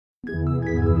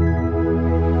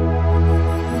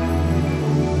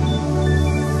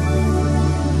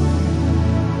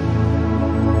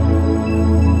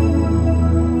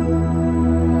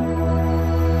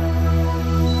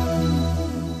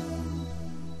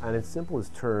On its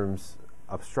simplest terms,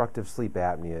 obstructive sleep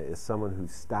apnea is someone who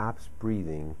stops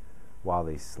breathing while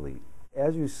they sleep.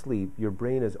 As you sleep, your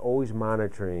brain is always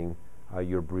monitoring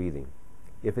your breathing.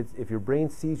 If your brain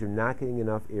sees you're not getting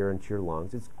enough air into your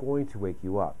lungs, it's going to wake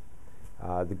you up.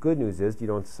 The good news is you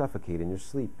don't suffocate in your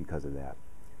sleep because of that.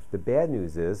 The bad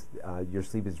news is your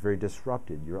sleep is very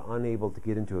disrupted. You're unable to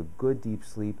get into a good deep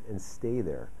sleep and stay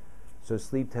there. So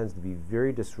sleep tends to be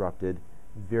very disrupted,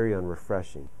 very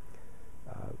unrefreshing.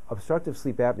 Obstructive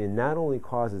sleep apnea not only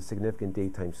causes significant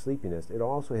daytime sleepiness, it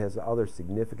also has other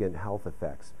significant health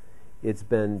effects. It's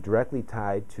been directly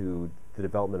tied to the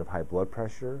development of high blood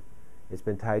pressure. It's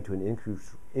been tied to an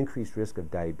increased risk of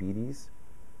diabetes,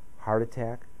 heart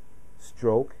attack,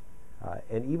 stroke,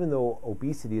 and even though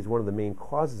obesity is one of the main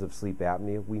causes of sleep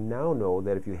apnea, we now know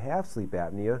that if you have sleep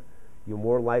apnea, you're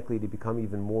more likely to become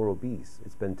even more obese.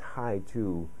 It's been tied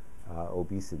to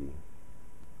obesity.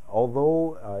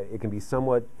 Although it can be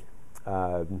somewhat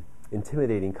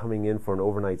intimidating coming in for an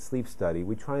overnight sleep study,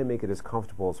 we try and make it as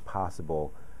comfortable as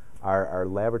possible. Our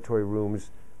laboratory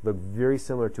rooms look very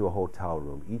similar to a hotel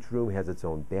room. Each room has its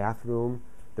own bathroom.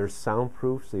 They're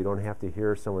soundproof, so you don't have to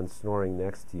hear someone snoring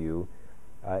next to you.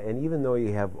 And even though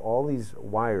you have all these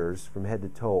wires from head to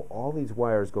toe, all these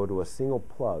wires go to a single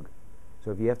plug.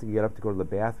 So if you have to get up to go to the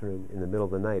bathroom in the middle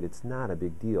of the night, it's not a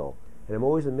big deal. And I'm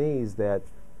always amazed that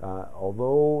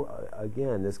although,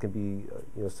 again, this can be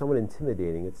somewhat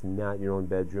intimidating, it's not your own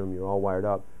bedroom, you're all wired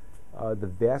up, the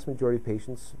vast majority of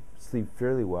patients sleep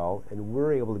fairly well, and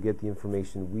we're able to get the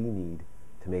information we need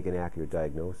to make an accurate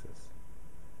diagnosis.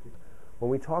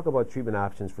 When we talk about treatment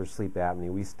options for sleep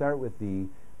apnea, we start with the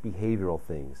behavioral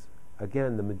things.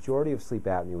 Again, the majority of sleep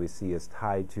apnea we see is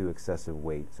tied to excessive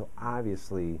weight. So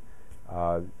obviously,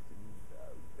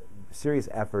 serious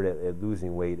effort at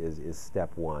losing weight is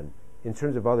step one. In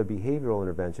terms of other behavioral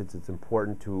interventions, it's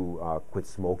important to quit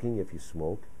smoking if you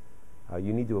smoke.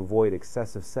 You need to avoid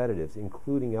excessive sedatives,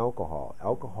 including alcohol.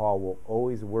 Alcohol will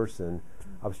always worsen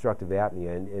obstructive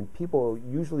apnea, and people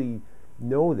usually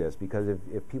know this because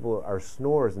if people are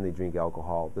snorers and they drink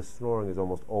alcohol, the snoring is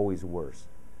almost always worse.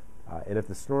 And if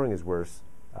the snoring is worse,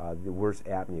 the worse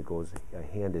apnea goes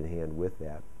hand in hand with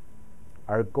that.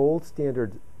 Our gold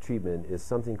standard treatment is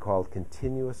something called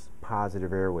continuous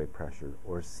positive airway pressure,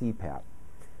 or CPAP.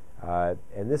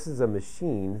 And this is a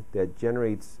machine that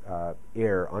generates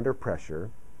air under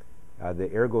pressure.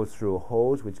 The air goes through a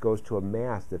hose which goes to a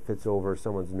mask that fits over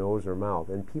someone's nose or mouth.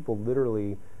 And people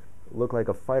literally look like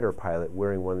a fighter pilot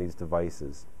wearing one of these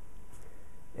devices.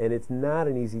 And it's not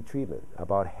an easy treatment.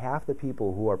 About half the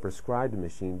people who are prescribed the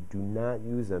machine do not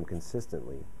use them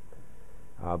consistently.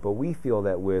 But we feel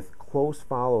that with close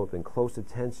follow-up and close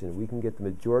attention, we can get the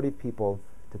majority of people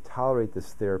to tolerate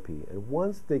this therapy. And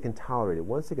once they can tolerate it,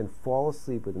 once they can fall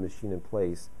asleep with the machine in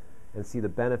place and see the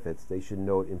benefits, they should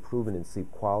note improvement in sleep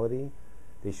quality.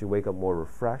 They should wake up more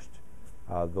refreshed.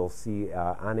 They'll see,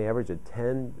 on average, a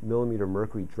 10 millimeter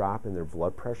mercury drop in their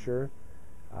blood pressure.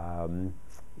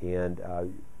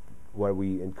 What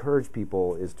we encourage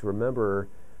people is to remember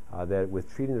that with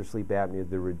treating their sleep apnea,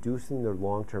 they're reducing their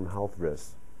long-term health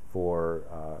risks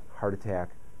for heart attack,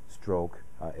 stroke,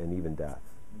 and even death.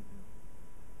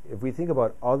 If we think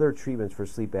about other treatments for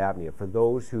sleep apnea, for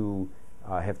those who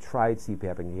have tried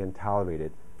CPAP and can tolerate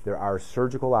it, there are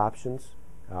surgical options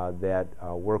that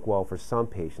work well for some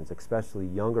patients, especially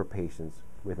younger patients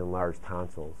with enlarged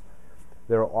tonsils.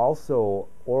 There are also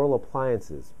oral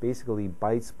appliances, basically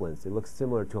bite splints. They look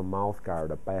similar to a mouth guard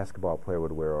a basketball player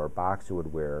would wear or a boxer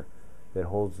would wear, that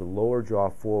holds the lower jaw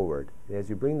forward. And as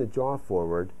you bring the jaw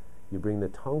forward, you bring the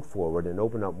tongue forward and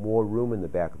open up more room in the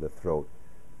back of the throat.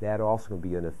 That also can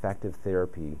be an effective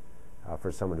therapy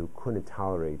for someone who couldn't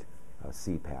tolerate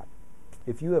CPAP.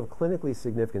 If you have clinically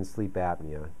significant sleep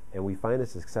apnea and we find a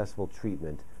successful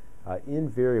treatment,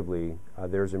 invariably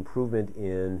there's improvement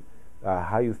in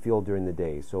how you feel during the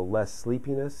day. So less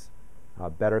sleepiness,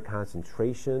 better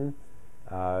concentration,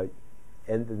 and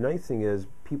the nice thing is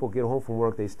people get home from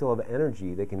work, they still have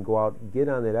energy, they can go out, get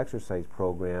on that exercise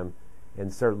program,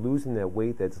 and start losing that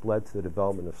weight that's led to the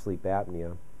development of sleep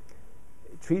apnea.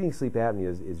 Treating sleep apnea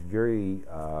is very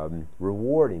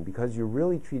rewarding because you're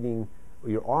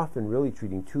often really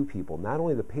treating two people, not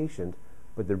only the patient,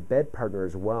 but their bed partner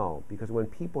as well. Because when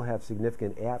people have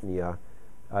significant apnea,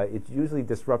 it's usually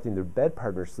disrupting their bed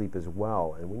partner's sleep as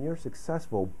well. And when you're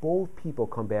successful, both people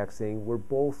come back saying, we're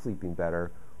both sleeping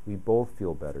better, we both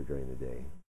feel better during the day.